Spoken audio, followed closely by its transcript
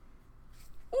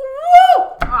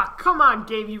on,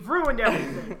 Gabe. You've ruined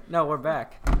everything. No, we're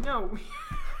back. No.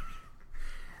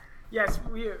 Yes,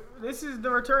 this is the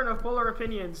return of Polar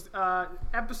Opinions,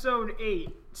 episode 8,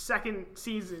 second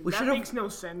season. That makes no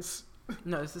sense.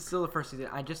 No, this is still the first season.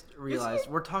 I just realized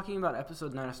we're talking about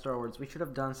episode 9 of Star Wars. We should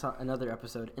have done another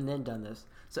episode and then done this.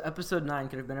 So episode 9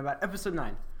 could have been about episode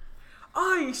 9.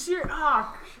 Oh, you serious?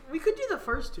 We could do the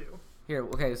first two. Here,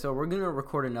 okay, so we're going to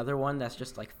record another one that's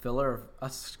just like filler of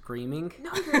us screaming.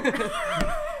 No,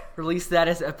 Release that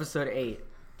as episode 8.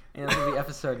 And this will be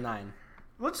episode 9.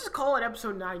 Let's just call it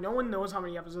episode 9. No one knows how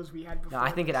many episodes we had before. No, I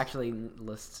think it actually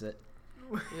lists it.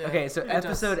 Yeah, okay, so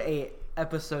episode 8,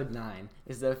 episode 9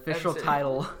 is the official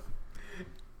title.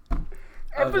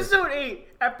 Episode 8,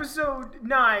 episode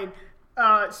 9,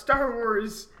 Star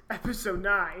Wars episode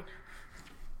 9.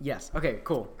 Yes, okay,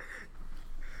 cool.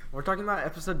 We're talking about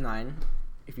episode 9,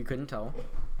 if you couldn't tell.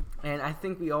 And I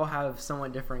think we all have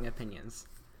somewhat differing opinions.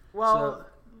 Well,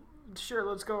 sure,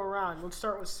 let's go around. Let's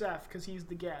start with Seth, because he's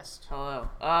the guest. Hello.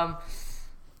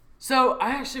 So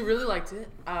I actually really liked it.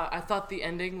 I thought the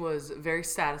ending was very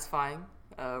satisfying.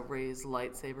 Rey's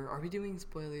lightsaber. Are we doing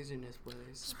spoilers or no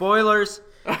spoilers? Spoilers!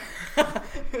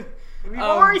 We've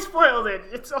already spoiled it.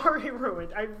 It's already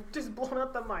ruined. I've just blown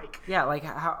up the mic. Yeah, like,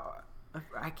 how...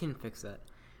 I can fix that.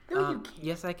 No, you can't.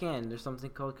 Yes, I can. There's something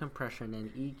called compression and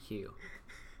EQ.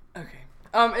 Okay.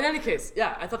 In any case,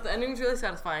 yeah, I thought the ending was really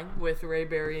satisfying with Rey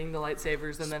burying the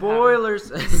lightsabers and Spoilers!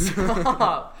 then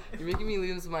Stop! You're making me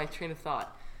lose my train of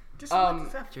thought. Just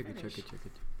let Seth Chugga, finish. chugga,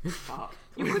 chugga. Stop.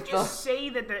 You could just say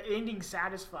that the ending's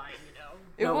satisfying, you know?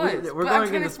 It No, was. we're but going I'm trying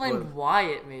to into explain spoilers. why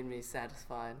it made me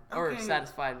satisfied. Or Okay.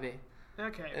 satisfied me.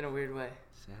 Okay. In a weird way.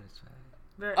 Satisfied.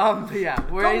 But yeah,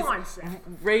 Go on, Seth.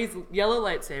 Rey's yellow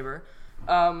lightsaber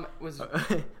was...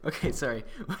 Okay, sorry.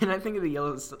 When I think of the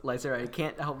yellow lightsaber, I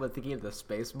can't help but thinking of the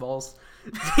Spaceballs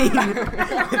team with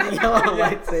the yellow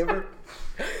lightsaber.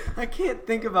 I can't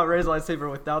think about Rey's lightsaber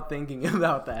without thinking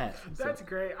about that. That's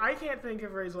great. I can't think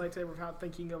of Rey's lightsaber without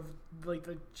thinking of like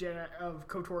the Jedi of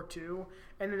KOTOR 2,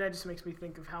 and then that just makes me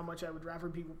think of how much I would rather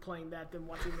be playing that than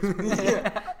watching this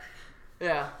movie.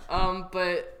 Yeah.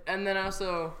 And then I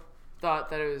also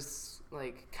thought that it was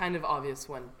like kind of obvious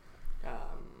when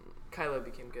Kylo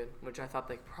became good, which I thought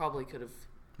they probably could have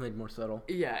Made more subtle.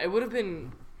 Yeah, it would have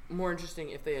been more interesting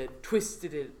if they had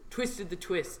twisted the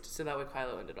twist so that way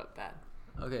Kylo ended up bad.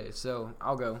 Okay, so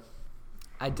I'll go.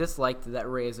 I disliked that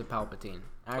Rey is a Palpatine.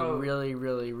 I really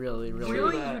Really?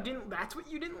 that. You didn't? That's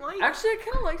what you didn't like? Actually, I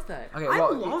kind of liked that. Okay, I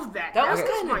well, love that. That was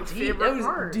That's kind my of deep. favorite That was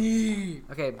part.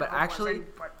 deep. Okay, but actually,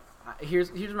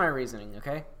 here's my reasoning.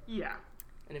 Okay. Yeah.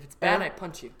 And if it's bad, I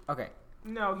punch you. Okay.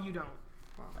 No, you don't.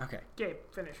 Okay. Gabe,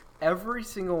 finish. Every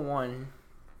single one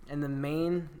in the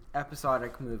main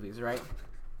episodic movies, right?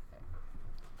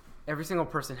 Every single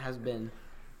person has been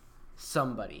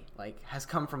somebody, like, has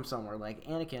come from somewhere. Like,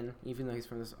 Anakin, even though he's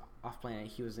from this off-planet,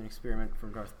 he was an experiment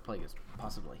from Darth Plagueis,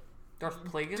 possibly. Darth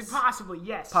Plagueis? Possibly,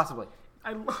 yes. Possibly.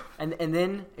 I love. And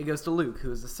then it goes to Luke,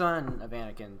 who is the son of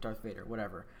Anakin, Darth Vader,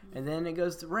 whatever. And then it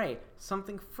goes to Rey,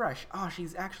 something fresh. Oh,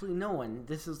 she's actually no one.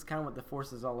 This is kind of what the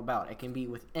Force is all about. It can be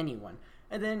with anyone.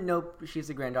 And then, nope, she's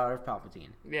the granddaughter of Palpatine.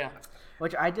 Yeah.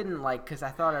 Which I didn't like, because I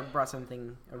thought it brought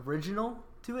something original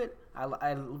to it.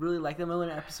 I really liked the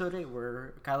moment in Episode 8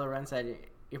 where Kylo Ren said,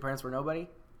 your parents were nobody.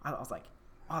 I was like,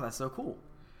 oh, that's so cool.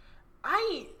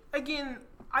 I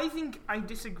think I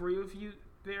disagree with you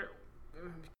there.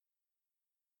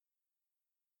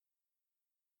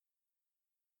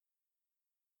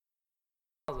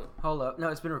 Hold up. No,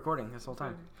 it's been recording this whole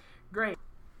time. Great.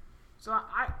 So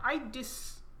I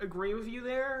disagree with you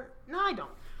there. No, I don't.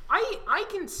 I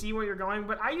can see where you're going,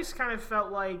 but I just kind of felt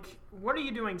like, what are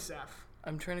you doing, Seth?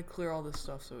 I'm trying to clear all this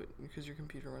stuff because your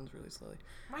computer runs really slowly.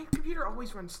 My computer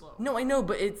always runs slow. No, I know,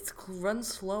 but it runs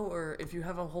slower if you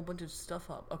have a whole bunch of stuff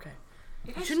up. Okay.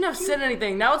 You shouldn't have said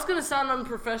anything. Now it's going to sound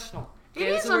unprofessional. It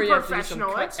Okay, is this where you have to do some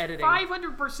unprofessional. cut It's editing.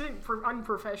 500% for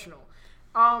unprofessional.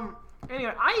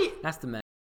 Anyway, That's the mess.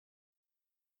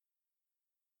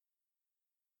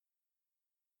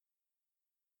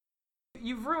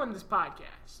 you've ruined this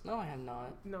podcast. No, I have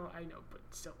not. No, I know, but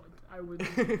still, I would. You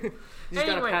just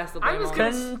gotta Anyway, pass the I'm blame just on.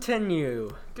 gonna-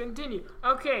 Continue. Continue.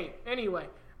 Okay, anyway.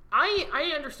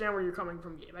 I understand where you're coming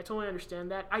from, Gabe. I totally understand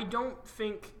that. I don't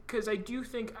think, because I do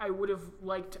think I would have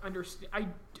liked to understand.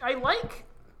 I like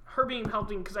her being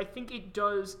Palpatine because I think it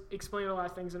does explain a lot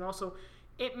of things, and also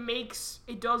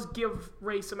it does give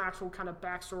Rey some actual kind of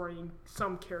backstory and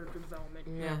some character development.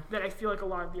 Yeah. That I feel like a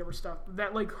lot of the other stuff,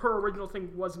 that like her original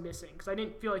thing was missing, because I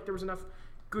didn't feel like there was enough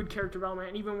good character development,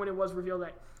 and even when it was revealed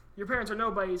that your parents are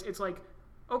nobodies, it's like,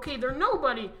 okay, they're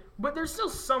nobody, but they're still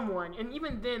someone. And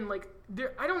even then, like,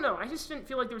 I don't know. I just didn't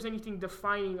feel like there was anything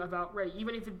defining about Rey,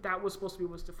 even if that was supposed to be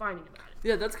what's defining about it.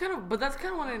 Yeah, that's kind of what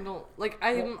I don't like.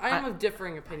 I am of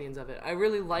differing opinions of it. I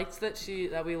really liked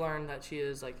that we learned that she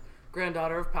is like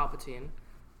granddaughter of Palpatine.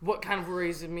 What kind of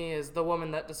worries me is the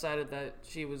woman that decided that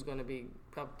she was going to be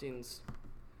Palpatine's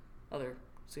other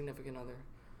significant other.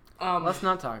 Let's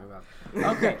not talk about it.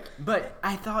 Okay, but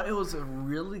I thought it was a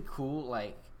really cool,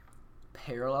 like,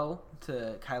 parallel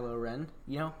to Kylo Ren,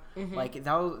 you know? Mm-hmm. Like,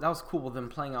 that was cool, them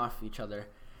playing off each other.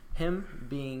 Him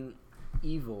being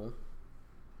evil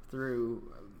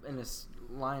through, in this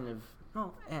line of,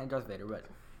 and Darth Vader, but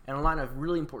in a line of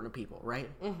really important people, right?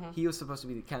 Mm-hmm. He was supposed to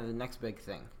be kind of the next big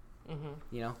thing,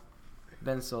 you know?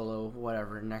 Ben Solo,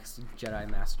 whatever, next Jedi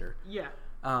Master. Yeah.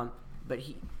 But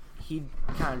he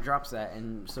kind of drops that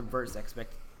and subverts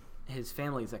his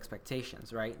family's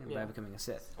expectations, right? By becoming a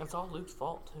Sith. It's all Luke's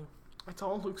fault too. It's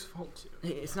all Luke's fault too.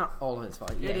 It's not all his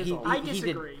fault. Yeah, it is all. I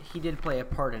disagree. He did play a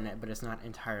part in it, but it's not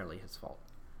entirely his fault.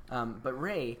 But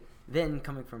Rey then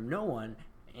coming from no one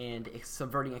and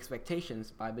subverting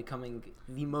expectations by becoming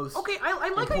the most. Okay, I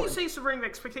like how you say subverting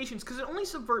expectations because it only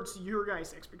subverts your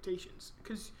guys' expectations.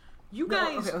 Because you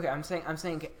guys. Okay. I'm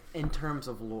saying in terms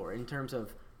of lore, in terms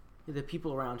of the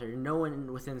people around her. No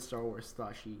one within Star Wars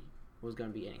thought she was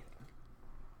going to be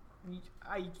anything.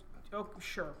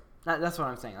 Sure. That's what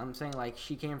I'm saying. I'm saying, like,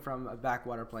 she came from a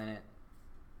backwater planet.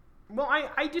 Well,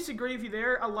 I disagree with you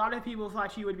there. A lot of people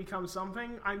thought she would become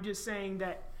something. I'm just saying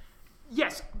that,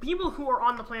 yes, people who are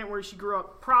on the planet where she grew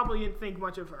up probably didn't think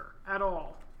much of her at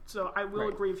all. So I will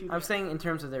agree with you there. I'm saying in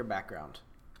terms of their background.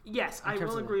 Yes, I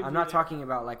will agree with you. I'm not talking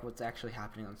about, like, what's actually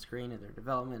happening on screen and their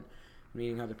development,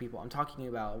 meeting other people. I'm talking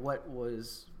about what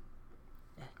was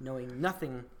knowing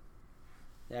nothing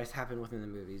that has happened within the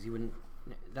movies. You wouldn't.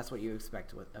 That's what you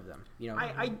expect of them. You know.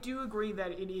 I do agree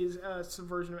that it is a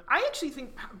subversion. I actually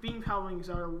think being Palpatine's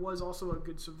daughter was also a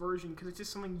good subversion because it's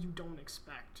just something you don't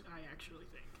expect. I actually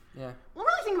think. Yeah. Well,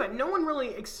 really think about it. No one really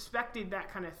expected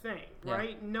that kind of thing,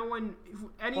 right? Yeah. No one.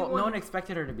 Well, no one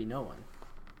expected her to be no one.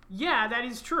 Yeah, that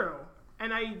is true,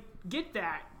 and I get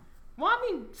that. Well,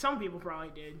 I mean, some people probably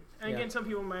did, and again, some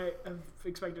people might have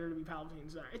expected her to be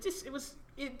Palpatine's daughter.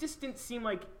 It just didn't seem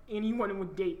like anyone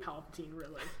would date Palpatine,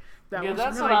 really.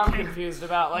 That's what I'm confused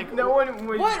about. Like, no one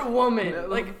would. What woman?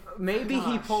 Like, maybe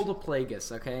he pulled a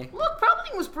Plagueis. Okay. Look,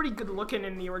 Palpatine was pretty good looking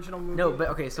in the original movie. No, but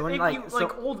okay, so when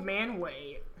old man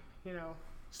way, you know.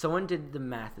 Someone did the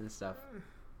math and stuff,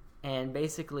 and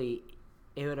basically,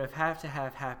 it would have to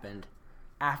have happened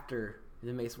after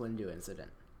the Mace Windu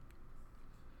incident.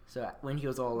 So when he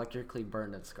was all electrically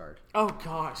burned and scarred. Oh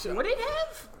gosh. Would it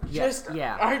have? Yes.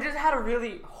 Yeah. I just had a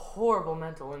really horrible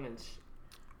mental image.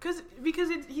 Because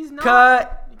he's not.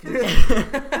 Cut.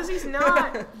 Because he's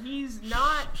not. He's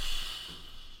not.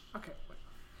 Okay. Wait.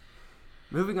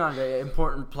 Moving on to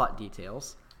important plot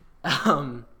details.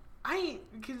 Because I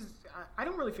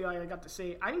don't really feel like I got to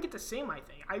say. I didn't get to say my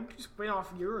thing. I just went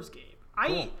off yours, Gabe.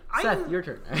 Cool. Seth, your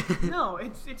turn. No,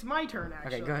 it's my turn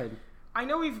actually. Okay, go ahead. I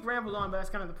know we've rambled on, but that's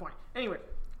kind of the point. Anyway,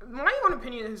 my own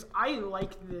opinion is I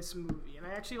like this movie, and I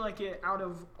actually like it out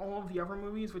of all of the other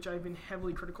movies, which I've been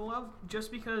heavily critical of,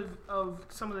 just because of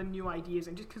some of the new ideas,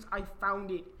 and just because I found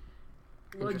it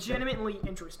legitimately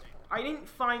interesting. I didn't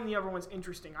find the other ones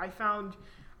interesting. I found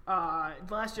The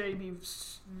Last Jedi to be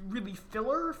really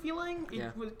filler feeling.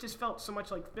 It just felt so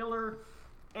much like filler,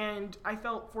 and I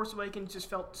felt Force Awakens just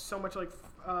felt so much like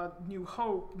New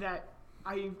Hope that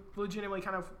I legitimately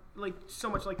kind of like so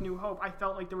much like New Hope. I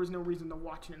felt like there was no reason to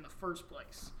watch it in the first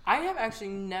place. I have actually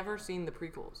never seen the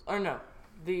prequels. Or no,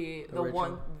 the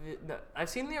one I've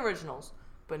seen the originals,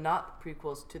 but not the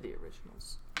prequels to the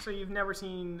originals. So you've never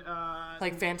seen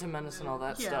like Phantom Menace and all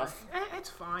that stuff. It's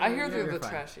fine. I hear they're the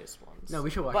trashiest ones. No, we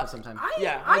should watch it sometime.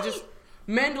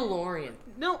 Mandalorian.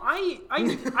 No, I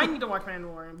need to watch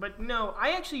Mandalorian, but no,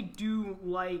 I actually do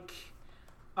like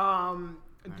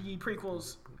the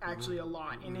prequels actually a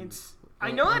lot, and it's. I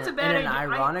know that's a bad idea. In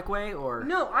an ironic way, or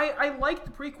no? I like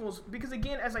the prequels because,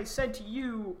 again, as I said to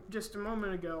you just a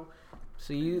moment ago,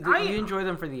 so you enjoy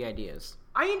them for the ideas.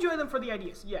 I enjoy them for the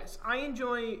ideas. Yes, I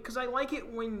enjoy because I like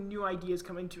it when new ideas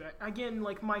come into it. Again,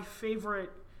 like my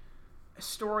favorite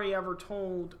story ever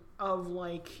told of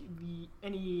any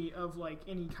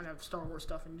kind of Star Wars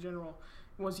stuff in general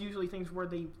was usually things where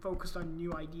they focused on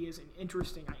new ideas and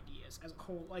interesting ideas as a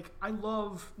whole. Like I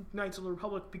love Knights of the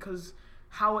Republic because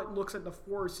how it looks at the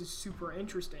Force is super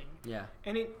interesting. Yeah.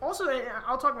 And it also,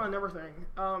 I'll talk about another thing.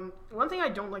 One thing I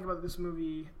don't like about this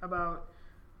movie,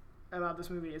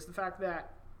 is the fact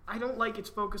that I don't like its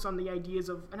focus on the ideas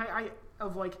of,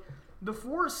 of like, the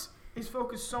Force is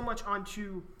focused so much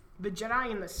onto the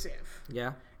Jedi and the Sith.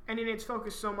 Yeah. And then it's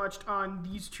focused so much on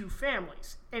these two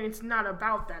families. And it's not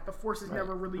about that. The Force has Right.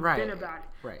 never really Right. been about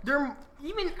it. Right. They're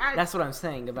even at... That's what I'm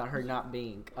saying about her not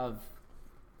being of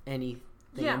anything.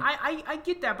 Yeah, I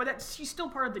get that, but she's still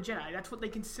part of the Jedi. That's what they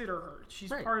consider her. She's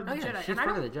Right. part of the Jedi. She's And I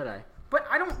part don't, of the Jedi. but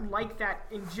I don't like that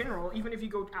in general, even if you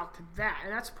go out to that.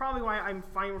 And that's probably why I'm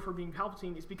fine with her being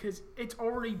Palpatine, is because it's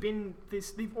already been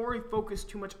this... They've already focused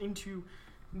too much into,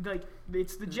 like,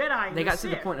 it's the Jedi and They got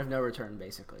Sith. to the point of no return,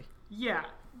 basically. Yeah,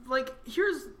 like,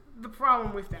 here's the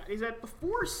problem with that, is that the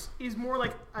Force is more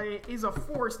like is a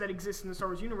force that exists in the Star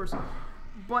Wars universe,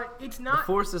 but it's The not.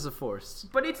 Force is a force.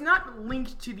 But it's not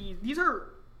linked to these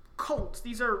are cults.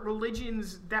 These are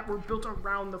religions that were built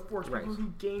around the Force. Right. People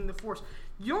who gain the Force.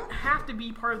 You don't have to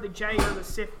be part of the Jedi or the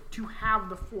Sith to have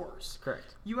the Force.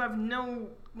 Correct. You have no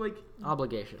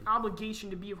Obligation.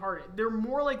 to be a part of it. They're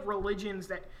more like religions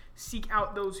that seek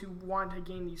out those who want to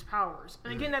gain these powers.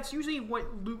 And again, that's usually what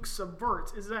Luke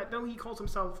subverts, is that though he calls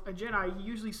himself a Jedi, he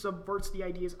usually subverts the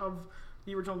ideas of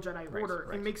the original Jedi Order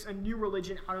and makes a new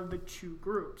religion out of the two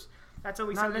groups. That's at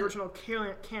least how the original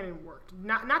canon worked.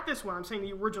 Not this one, I'm saying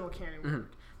the original canon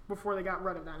worked before they got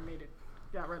rid of that and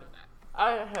got rid of that.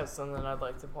 I have something I'd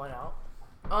like to point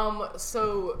out.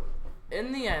 So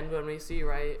in the end, when we see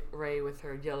Rey with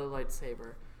her yellow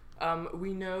lightsaber,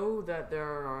 we know that there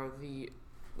are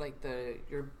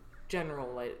your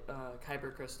general light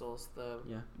kyber crystals, the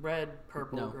red,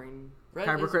 purple, green. Red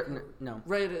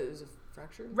is a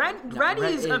fracture. Red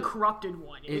is a corrupted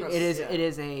one. It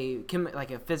is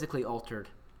a physically altered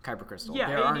kyber crystal. Yeah,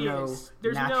 there are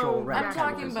There's natural no red I'm kyber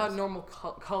talking crystals. about normal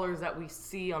colors that we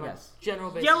see on a general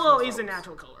basis. Yellow in is Star a Wars.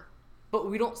 natural color. But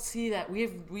we don't see that.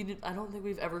 I don't think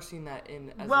we've ever seen that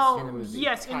in the movies.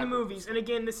 Yes, in the movies. And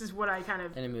again, this is what I kind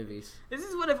of... In the movies. This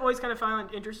is what I've always kind of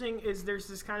found interesting, is there's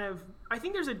this kind of... I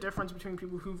think there's a difference between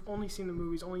people who've only seen the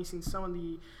movies, only seen some of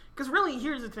the... Because really,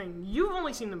 here's the thing. You've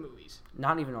only seen the movies.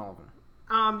 Not even all of them.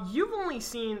 You've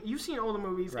seen all the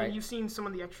movies, Right. and you've seen some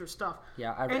of the extra stuff.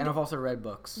 Yeah, and I've also read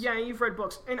books. Yeah, you've read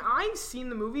books. And I've seen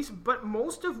the movies, but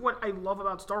most of what I love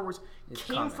about Star Wars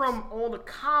came comics. from all the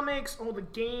comics, all the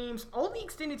games, all the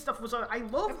extended stuff was... I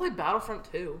love... I played Battlefront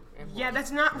 2. Yeah,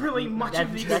 that's not really much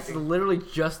of the... That's literally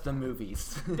just the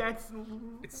movies. That's...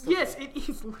 It's Yes, it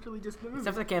is literally just the movie.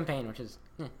 Except for the campaign, which is...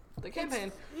 The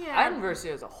campaign. yeah. Iden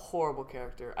Versio is a horrible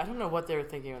character. I don't know what they were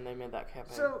thinking when they made that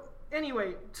campaign. So,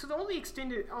 anyway, so the only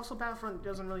extended... Also, Battlefront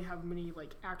doesn't really have many,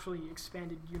 actually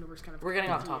expanded universe kind of... We're getting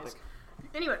off ideas. topic.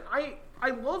 Anyway, I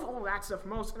love all that stuff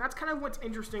most, and that's kind of what's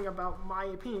interesting about my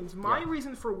opinions. My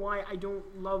reason for why I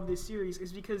don't love this series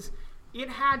is because it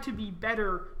had to be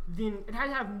better than... It had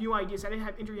to have new ideas. It had to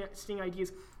have interesting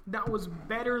ideas that was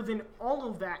better than all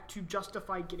of that to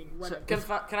justify getting rid of it.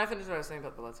 Can I finish what I was saying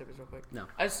about the lightsabers real quick? No.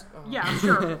 Yeah,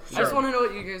 sure. I just want to know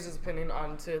what you guys' opinion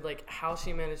on how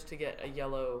she managed to get a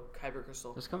yellow kyber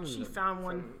crystal. She found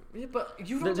one. Yeah, but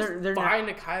you don't They're find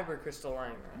a kyber crystal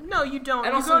lying there. No, you don't.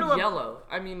 And you also go to yellow.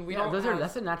 I mean, we don't.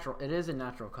 That's a natural. It is a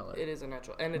natural color. It is a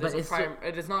natural, and it But is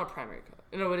it is not a primary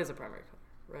color. No, it is a primary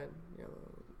color. Red, yellow.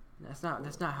 That's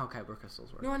not how kyber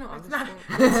crystals work. No, I know. I'm It's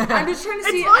just, not. I'm just trying to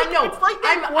see. like- I know. it's like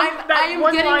that one- I am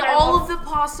one getting line I all love. of the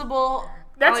possible.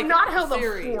 That's not how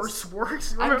theories. the Force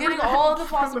works. I'm Remember getting that all of the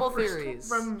from possible first- theories.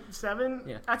 From 7?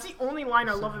 Yeah. That's the only line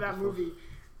I love of that movie.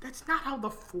 That's not how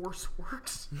the Force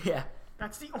works. Yeah.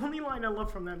 That's the only line I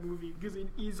love from that movie because it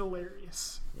is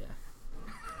hilarious. Yeah.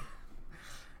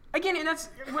 Again, and that's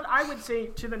what I would say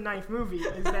to the 9th movie,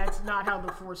 is that's not how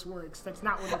the Force works. That's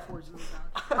not what the Force is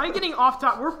about. I'm getting off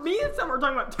topic. Me and Sam are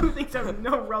talking about two things that have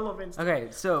no relevance. Okay,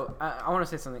 so I want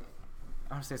to say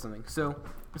something. So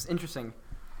it's interesting.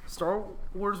 Star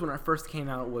Wars, when it first came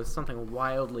out, was something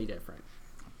wildly different.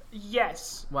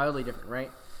 Yes. Wildly different,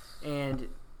 right? And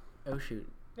oh shoot.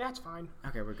 That's fine.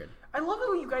 Okay, we're good. I love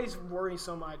how you guys worry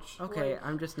so much. Okay,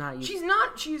 I'm just not used. She's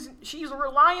not. She's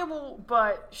reliable,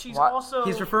 but she's also.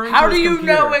 He's referring How to do his you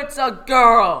computer. know it's a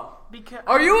girl? Because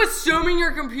Are you assuming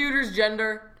your computer's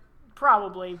gender?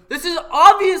 probably? This is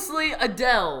obviously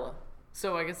Adele.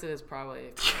 So I guess it is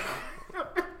probably.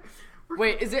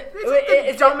 Wait, is it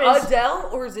dumbest- Adele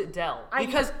or is it Dell? I-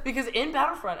 Because in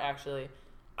Battlefront actually,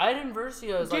 Iden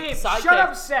Versio's Gabe, sidekick shut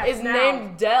up, Seth, is now.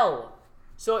 named Dell.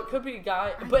 So it could be a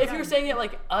guy, but if got you're it. saying it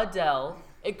like Adele,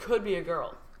 it could be a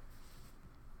girl.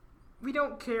 We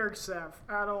don't care, Seth,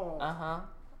 at all.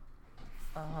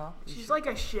 She's like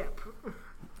a ship.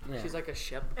 Yeah. She's like a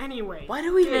ship. Anyway. Why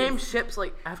do we Gabe, name ships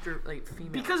after females?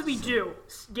 Because we do.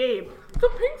 Gabe. the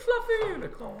pink fluffy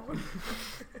unicorn.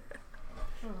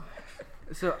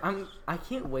 So I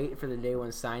can't wait for the day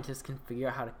when scientists can figure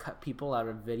out how to cut people out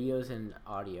of videos and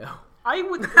audio. I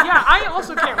would. Yeah, I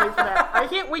also can't wait for that. I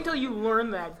can't wait till you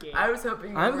learn that game. I was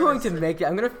hoping. I'm going to make it.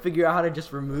 I'm going to figure out how to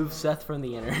just remove Seth from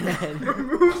the internet.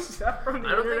 Remove stuff from the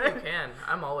I don't internet. think you can.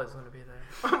 I'm always going to be there.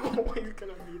 I'm always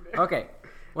gonna be there. Okay,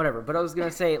 whatever. But I was going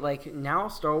to say, like, now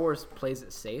Star Wars plays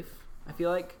it safe, I feel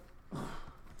like.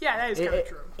 Yeah, that is kind of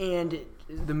true. And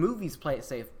the movies play it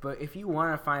safe, but if you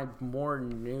want to find more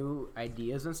new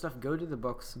ideas and stuff, go to the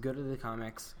books, go to the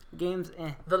comics. Games,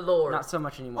 The lore. not so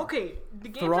much anymore. Okay, the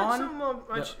game's Thrawn, not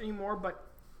so much anymore, but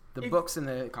The if- books and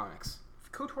the comics.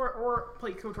 KOTOR or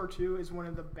play KOTOR 2 is one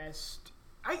of the best.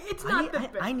 It's I not need, the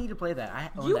best. I need to play that. I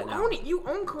own You that now. own it. You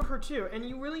own KOTOR 2, and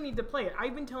you really need to play it.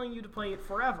 I've been telling you to play it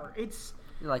forever. It's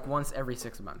Like once every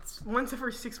 6 months. once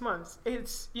every 6 months.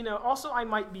 It's, also I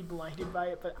might be blinded by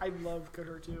it, but I love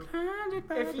KOTOR 2.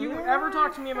 If you ever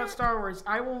talk to me about Star Wars,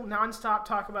 I will nonstop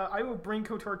talk about. I will bring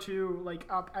KOTOR 2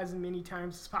 up as many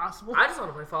times as possible. I just want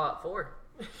to play Fallout 4.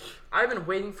 I've been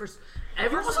waiting for.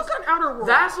 You've also got Outer Worlds.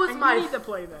 That was and my you need to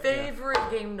play that. favorite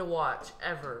game to watch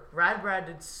ever. Brad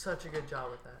did such a good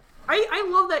job with that. I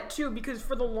love that too because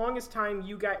for the longest time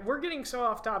you guys we're getting so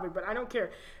off topic, but I don't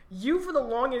care. You for the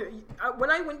longest when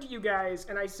I went to you guys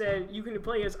and I said you can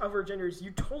play as other genders,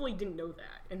 you totally didn't know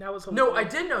that, and that was hilarious. No, I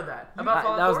did know that about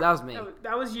Fallout 4. That was me.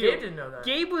 That was you. Gabe didn't know that.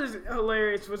 Gabe was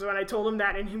hilarious. Was when I told him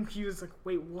that, and he was like,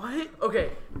 "Wait, what?" Okay,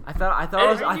 I thought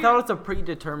it was a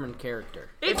predetermined character.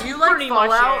 if you pretty like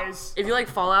much Fallout, is. if you like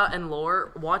Fallout and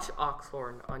lore, watch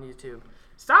Oxhorn on YouTube.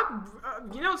 Stop,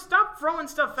 stop throwing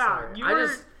stuff out. Sorry.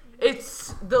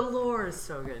 It's the lore is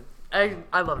so good.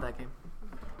 I love that game.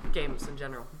 Games in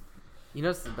general. You know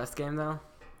what's the best game though?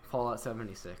 Fallout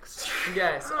 76.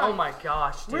 Yes. Oh my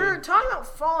gosh, dude. We're talking about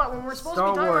Fallout when we're supposed to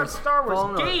Star be talking Wars. about Star Wars.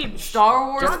 Fallout. Gabe, Star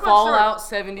Wars Talk about Fallout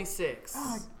 76.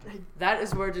 Oh, That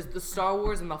is where just the Star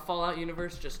Wars and the Fallout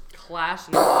universe just clash.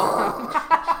 And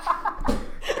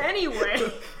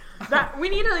anyway, that we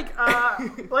need to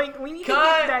we need to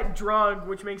Cut. get that drug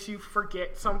which makes you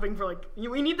forget something for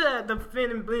we need the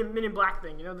Men in Black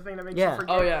thing, the thing that makes Yeah. you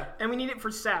forget. Oh, yeah. And we need it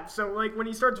for Seth. So when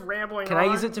he starts rambling, Can I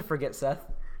use it to forget Seth?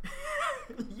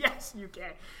 Yes, you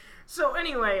can. So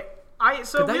anyway,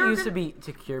 Could that used to be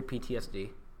to cure PTSD?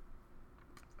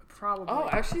 probably. oh,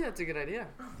 actually, that's a good idea.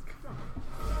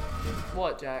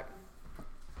 What, Jack?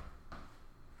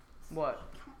 What?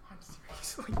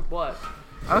 Seriously. What?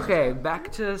 Okay,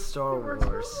 back to Star We're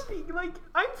Wars. supposed to be,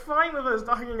 I'm fine with us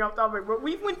talking off topic, but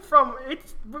we went from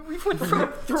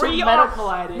three medical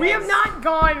off. ideas. We have not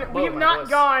gone. We Oh have my not gosh.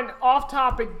 gone off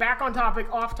topic, back on topic,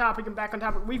 off topic, and back on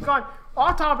topic. We've gone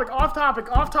off topic, off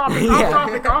topic, off topic, Yeah. off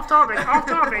topic, off topic, off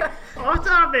topic, off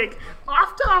topic,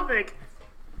 off topic.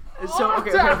 So Off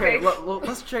okay. topic.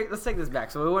 Let's take this back.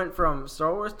 So we went from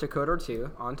Star Wars to KOTOR 2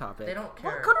 on topic. They don't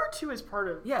Well, care. KOTOR 2 is part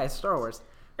of. Yeah, it's Star Wars.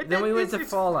 It- Then we it- went to it's-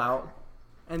 Fallout,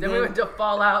 and Then we went to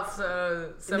Fallout.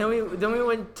 and then we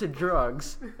went to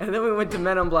drugs, and then we went to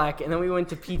Men in Black, and then we went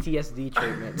to PTSD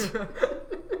treatment.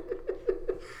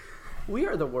 We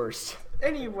are the worst.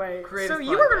 Anyway, Creative so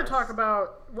you were going podcast. to talk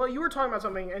about. Well, you were talking about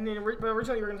something, and then but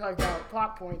originally you were going to talk about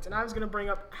plot points, and I was going to bring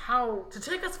up how. To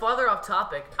take us farther off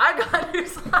topic, I got new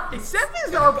slides. Seth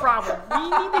is our problem. We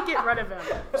need to get rid of him.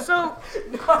 So,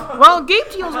 well, Gabe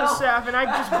deals with Seth, and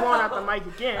I've just blown out the mic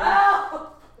again.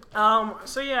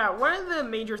 So yeah, one of the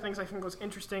major things I think was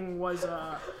interesting was,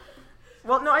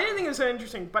 well, no, I didn't think it was so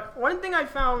interesting, but one thing I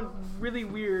found really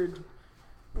weird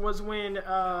was when,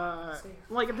 at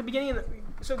the beginning of the,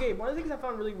 so Gabe, one of the things I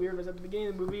found really weird was at the beginning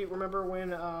of the movie, remember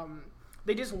when,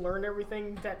 they just learned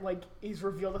everything that, is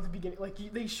revealed at the beginning,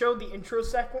 they showed the intro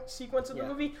sequence of the Yeah.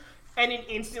 movie, and then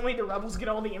instantly the rebels get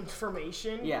all the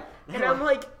information. Yeah. And I'm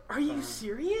like, are you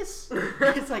serious?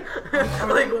 It's like,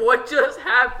 Like, what just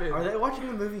happened? are they watching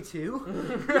the movie too?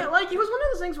 Yeah, it was one of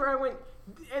those things where I went,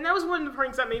 and that was one of the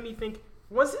things that made me think,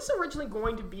 was this originally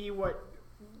going to be what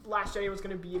Last Jedi was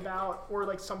going to be about,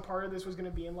 or some part of this was going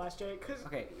to be in Last Jedi?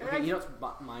 Okay, you know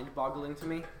what's mind-boggling to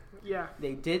me? Yeah.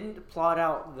 They didn't plot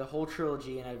out the whole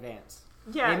trilogy in advance.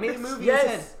 Yeah. They made a that's- movie Yes.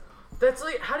 and said, That's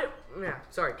like,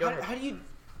 sorry, go ahead. how do you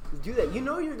do that? You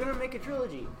know you're gonna make a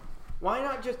trilogy. Why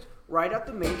not just write out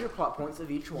the major plot points of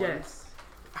each one? Yes.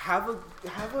 Have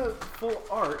a full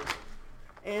arc.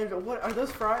 And what are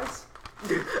those fries?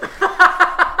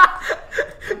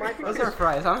 Those are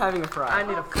fries. I'm having a fry. I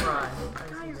need a fry.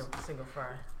 I need a single fry.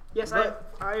 Yes,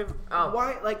 But- I've. Oh.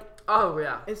 Why? Oh,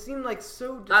 yeah. It seemed like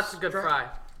so. That's a good fry.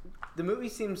 The movie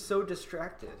seemed so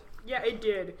distracted. Yeah, it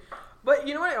did. But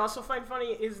you know what I also find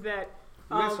funny is that.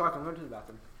 You guys talk. I'm going to the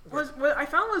bathroom. What I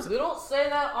found was. You don't say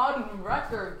that on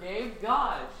record, Gabe.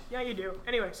 Gosh. Yeah, you do.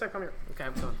 Anyway, Seth, come here. Okay,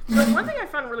 I'm done. So one thing I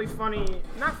found really funny,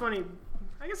 not funny,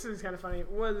 I guess this is kind of funny,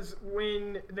 was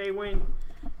when they went,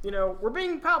 we're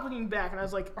bringing Palpatine back. And I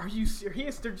was like, are you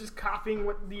serious? They're just copying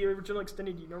what the original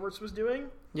extended universe was doing?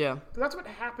 Yeah. But that's what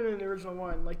happened in the original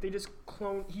one. Like, he just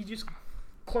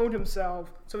cloned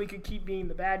himself so he could keep being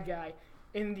the bad guy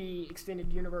in the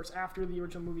extended universe after the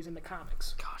original movies in the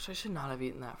comics. Gosh, I should not have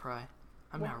eaten that fry.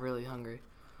 I'm not really hungry.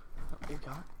 Oh, you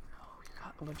got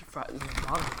a bunch of fries in the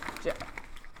bottom. Yeah.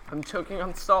 I'm choking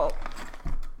on salt.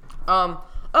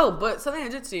 But something I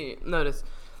did notice.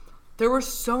 There were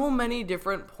so many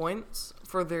different points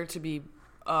for there to be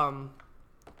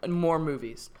more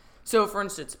movies. So, for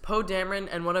instance, Poe Dameron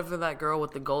and whatever that girl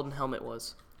with the golden helmet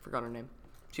was. Forgot her name.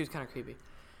 She was kind of creepy.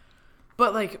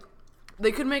 But, like,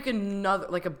 they could make another,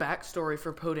 like, a backstory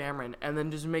for Poe Dameron and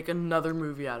then just make another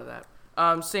movie out of that.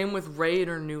 Same with Rey and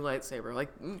her new lightsaber. Like,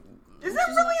 is that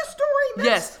really a story?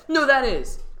 Yes. No, that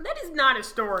is. That is not a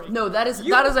story. No, that is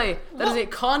a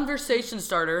conversation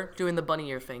starter doing the bunny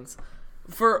ear things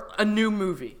for a new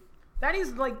movie. That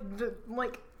is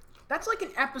that's like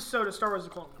an episode of Star Wars: The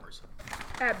Clone Wars,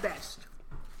 at best.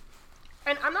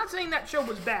 And I'm not saying that show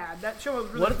was bad. That show was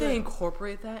really What if good. they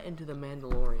incorporate that into The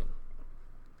Mandalorian?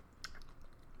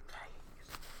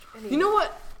 You know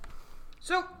what?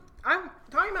 So, I'm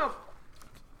talking about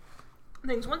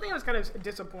things. One thing I was kind of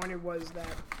disappointed was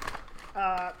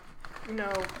that,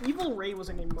 Evil Rey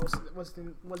wasn't in most of it. Wasn't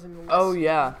in the list. Oh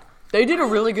yeah, they did a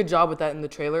really good job with that in the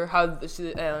trailer. How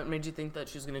she made you think that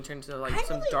she was going to turn into like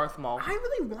some Darth Maul. I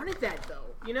really wanted that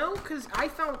though, because I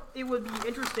felt it would be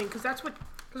interesting. Because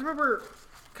remember,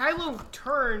 Kylo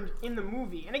turned in the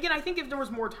movie, and again, I think if there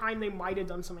was more time, they might have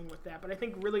done something with that. But I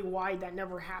think really why that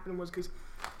never happened was because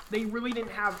they really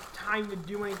didn't have time to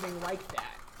do anything like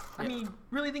that. I mean,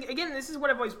 really think again. This is what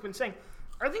I've always been saying.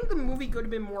 I think the movie could have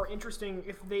been more interesting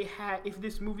if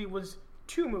this movie was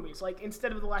two movies. Like,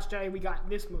 instead of The Last Jedi, we got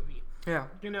this movie. Yeah.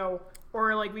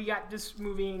 Or like we got this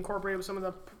movie incorporated with some of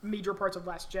the major parts of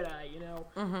Last Jedi,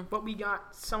 Mm-hmm. But we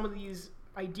got some of these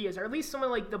ideas, or at least some of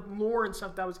like the lore and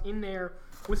stuff that was in there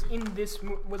was in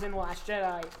The Last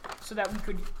Jedi, so that we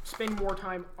could spend more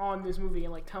time on this movie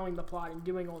and like telling the plot and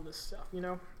doing all this stuff,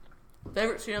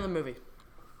 Favorite scene of the movie?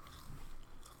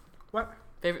 What?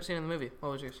 Favorite scene of the movie?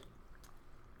 What was yours?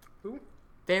 Who?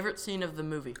 Favorite scene of the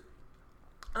movie?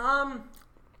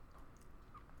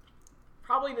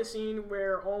 Probably the scene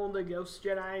where all the Ghost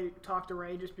Jedi talk to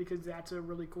Rey, just because that's a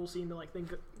really cool scene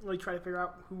to try to figure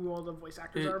out who all the voice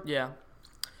actors are. Yeah.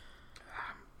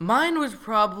 Mine was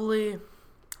probably...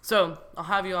 So, I'll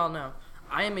have you all know,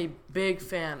 I am a big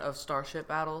fan of starship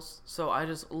battles, so I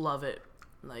just love it.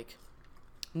 Like,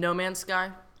 No Man's Sky,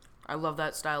 I love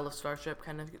that style of starship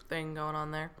kind of thing going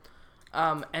on there.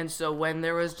 And so when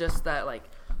there was just that, like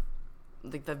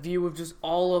the view of just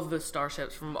all of the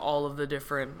starships from all of the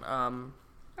different, that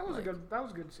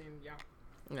was a good scene, yeah.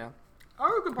 Yeah.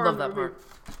 Another good part Love of the that movie.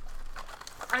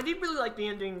 I did really like the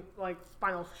ending,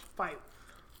 final fight.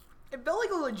 It felt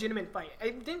like a legitimate fight. I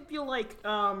didn't feel like,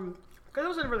 because it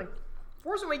was everything.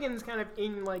 Force Awakens kind of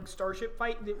in, starship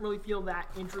fight didn't really feel that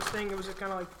interesting. It was just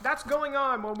kind of like, that's going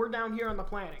on while we're down here on the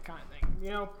planet kind of thing,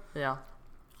 Yeah.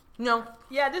 No.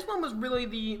 Yeah, this one was really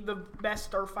the best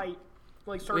starship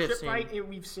fight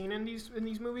we've seen in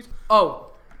these movies.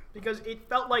 Oh. Because it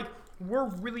felt like we're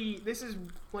really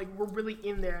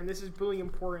in there, and this is really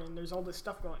important, and there's all this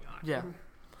stuff going on. Yeah.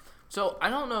 So, I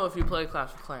don't know if you play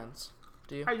Clash of Clans.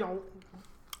 Do you? I don't.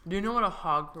 Do you know what a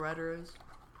hog rider is?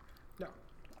 No.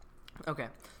 Okay.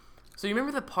 So you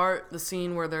remember the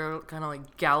scene where they're kind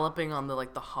of galloping on the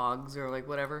hogs or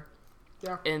whatever?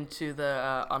 Yeah. Into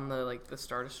the on the the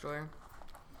Star Destroyer.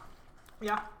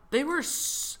 Yeah. They were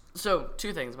so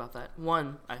two things about that.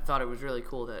 One, I thought it was really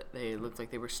cool that they looked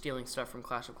like they were stealing stuff from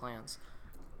Clash of Clans.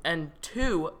 And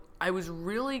two, I was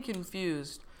really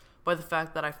confused by the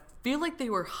fact that I feel like they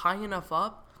were high enough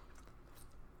up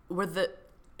where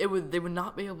they would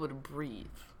not be able to breathe.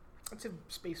 It's a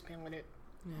space planet.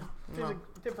 Yeah. There's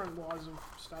different laws of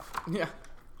stuff. Yeah.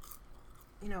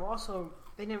 Also,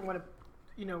 they didn't want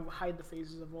to, hide the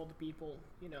faces of all the people,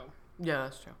 Yeah,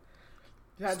 that's true.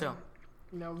 Still.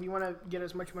 We want to get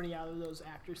as much money out of those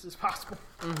actors as possible.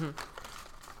 Mm-hmm.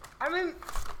 I mean,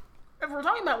 if we're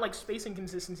talking about, space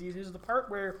inconsistencies, there's the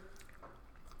part where,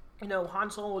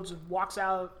 Han Solo just walks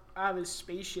out of his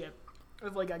spaceship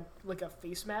with, a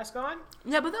face mask on.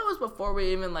 Yeah, but that was before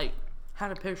we even,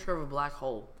 had a picture of a black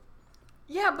hole.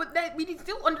 Yeah, but we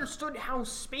still understood how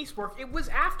space worked. It was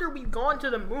after we'd gone to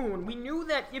the moon. We knew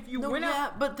that if you went out... Yeah,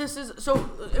 but this is... So,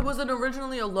 it was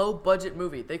originally a low-budget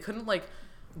movie. They couldn't,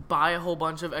 buy a whole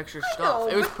bunch of extra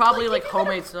stuff. It was probably,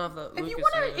 homemade stuff that Lucas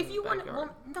made in his backyard.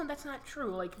 Well, no, that's not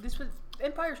true. This was...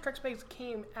 Empire Strikes Back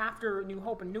came after New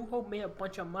Hope, and New Hope made a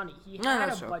bunch of money. He had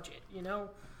a budget,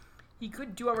 He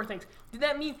could do other things. Did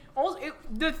that mean also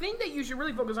the thing that you should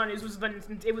really focus on it was the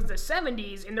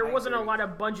 70s and there wasn't a lot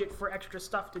of budget for extra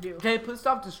stuff to do. Okay, please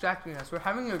stop distracting us. We're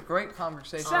having a great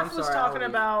conversation. Seth was talking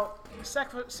about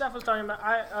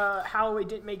how it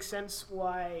didn't make sense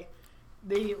why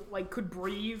they could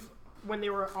breathe when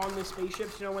they were on the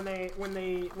spaceships. You know, when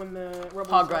the rebels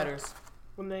Hog Riders.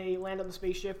 when they land on the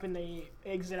spaceship and they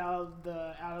exit out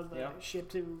of the ship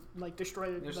to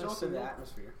destroy the. They're still in the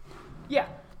atmosphere. Yeah.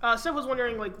 Seth was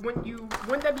wondering,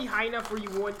 wouldn't that be high enough where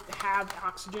you would have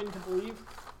oxygen to breathe?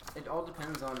 It all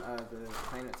depends on the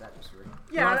planet's atmosphere.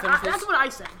 Yeah, that's what I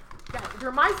said. Yeah,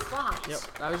 they're my fries.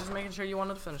 Yep. I was just making sure you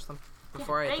wanted to finish them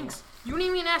before I ate thanks. them. You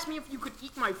didn't even ask me if you could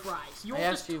eat my fries. You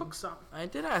just took some. I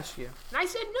did ask you. And I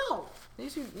said no.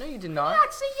 No, you did not. I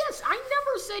say yes. I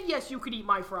never said yes you could eat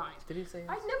my fries. Did he say yes?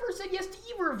 I never said yes to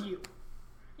either of you.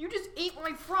 You just ate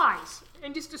my fries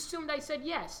and just assumed I said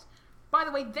yes. By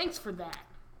the way, thanks for that.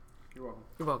 You're welcome.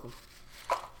 You're welcome.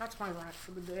 That's my rant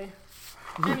for the day.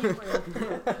 Anyway.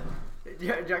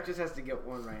 Jack just has to get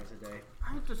one rant a day.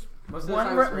 I'm just... Most of the One,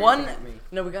 time ra- it's one. ranting at me.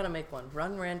 No, we gotta make one.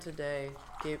 Run rant a day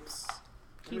keeps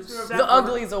Keeps the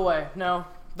uglies away. No,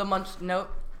 the munch. Nope.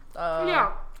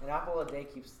 yeah. An apple a day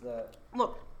keeps the...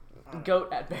 Look,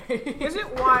 Goat at bay. is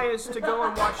it wise to go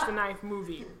and watch the ninth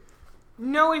movie?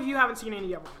 No, if you haven't seen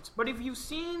any other ones. But if you've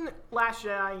seen Last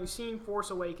Jedi, you've seen Force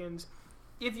Awakens,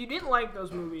 if you didn't like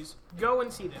those movies, go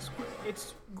and see this one.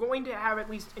 It's going to have at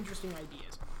least interesting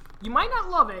ideas. You might not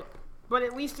love it, but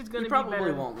at least it's going to be better. You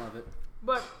probably won't love it.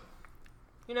 But,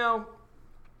 you know...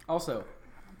 Also,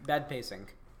 bad pacing.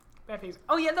 Bad pacing.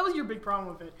 Oh yeah, that was your big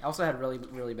problem with it. I also had really,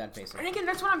 really bad pacing. And again,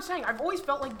 that's what I'm saying. I've always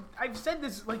felt like... I've said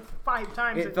this 5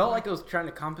 times. It felt like it was trying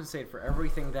to compensate for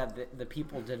everything that the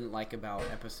people didn't like about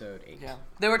Episode 8. Yeah.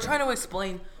 They were trying to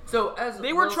explain. So as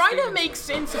They were Will trying to Stevenson- make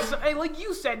sense of, like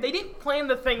you said, they didn't plan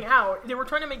the thing out. They were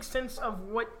trying to make sense of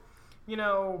what, you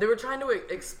know... They were trying to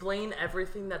explain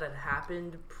everything that had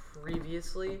happened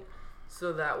previously,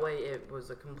 so that way it was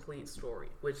a complete story,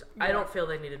 which I don't feel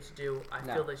they needed to do. I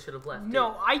feel they should have left.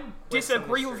 No, I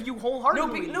disagree with you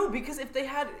wholeheartedly. No, because if they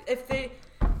had,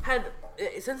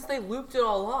 since they looped it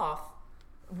all off,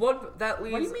 that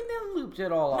leaves. What do you mean they looped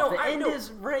it all off? No, The I end know.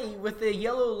 is Rey with the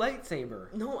yellow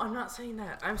lightsaber. No, I'm not saying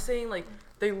that. I'm saying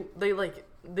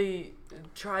they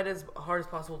tried as hard as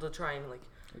possible to try and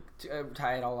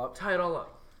Tie it all up. tie it all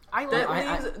up.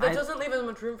 That Doesn't leave as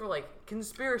much room for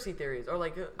conspiracy theories or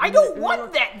I don't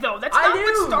want that though. That's not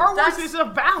what Star Wars is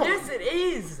about. Yes, it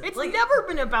is. It's never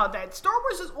been about that. Star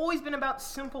Wars has always been about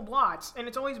simple plots, and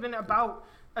it's always been about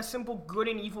a simple good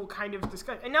and evil kind of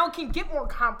discussion. And now it can get more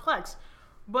complex,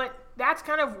 but that's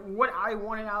kind of what I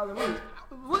wanted out of the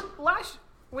movie.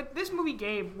 What this movie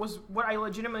gave was what I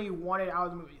legitimately wanted out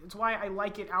of the movie. That's why I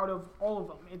like it out of all of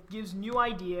them. It gives new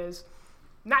ideas.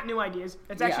 Not new ideas.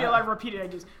 It's actually a lot of repeated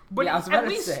ideas. But I was about at to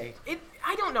least, say.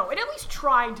 I don't know. It at least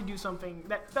tried to do something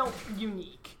that felt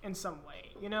unique in some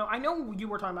way. You know, I know you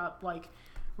were talking about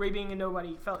Rey being a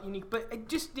nobody felt unique, but it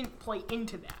just didn't play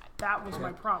into that. That was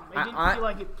my problem. It didn't feel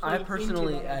like it played I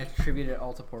personally into that. attribute it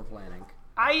all to poor planning.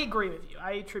 I agree with you.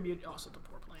 I attribute it also to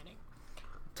poor planning.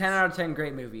 10 out of 10,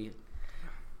 great movie.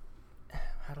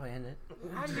 How do I end it?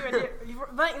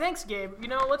 Thanks, Gabe. You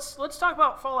know, let's talk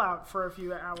about Fallout for a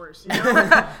few hours. You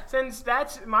know? Since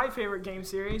that's my favorite game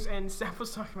series, and Steph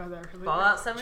was talking about that earlier. Fallout 7.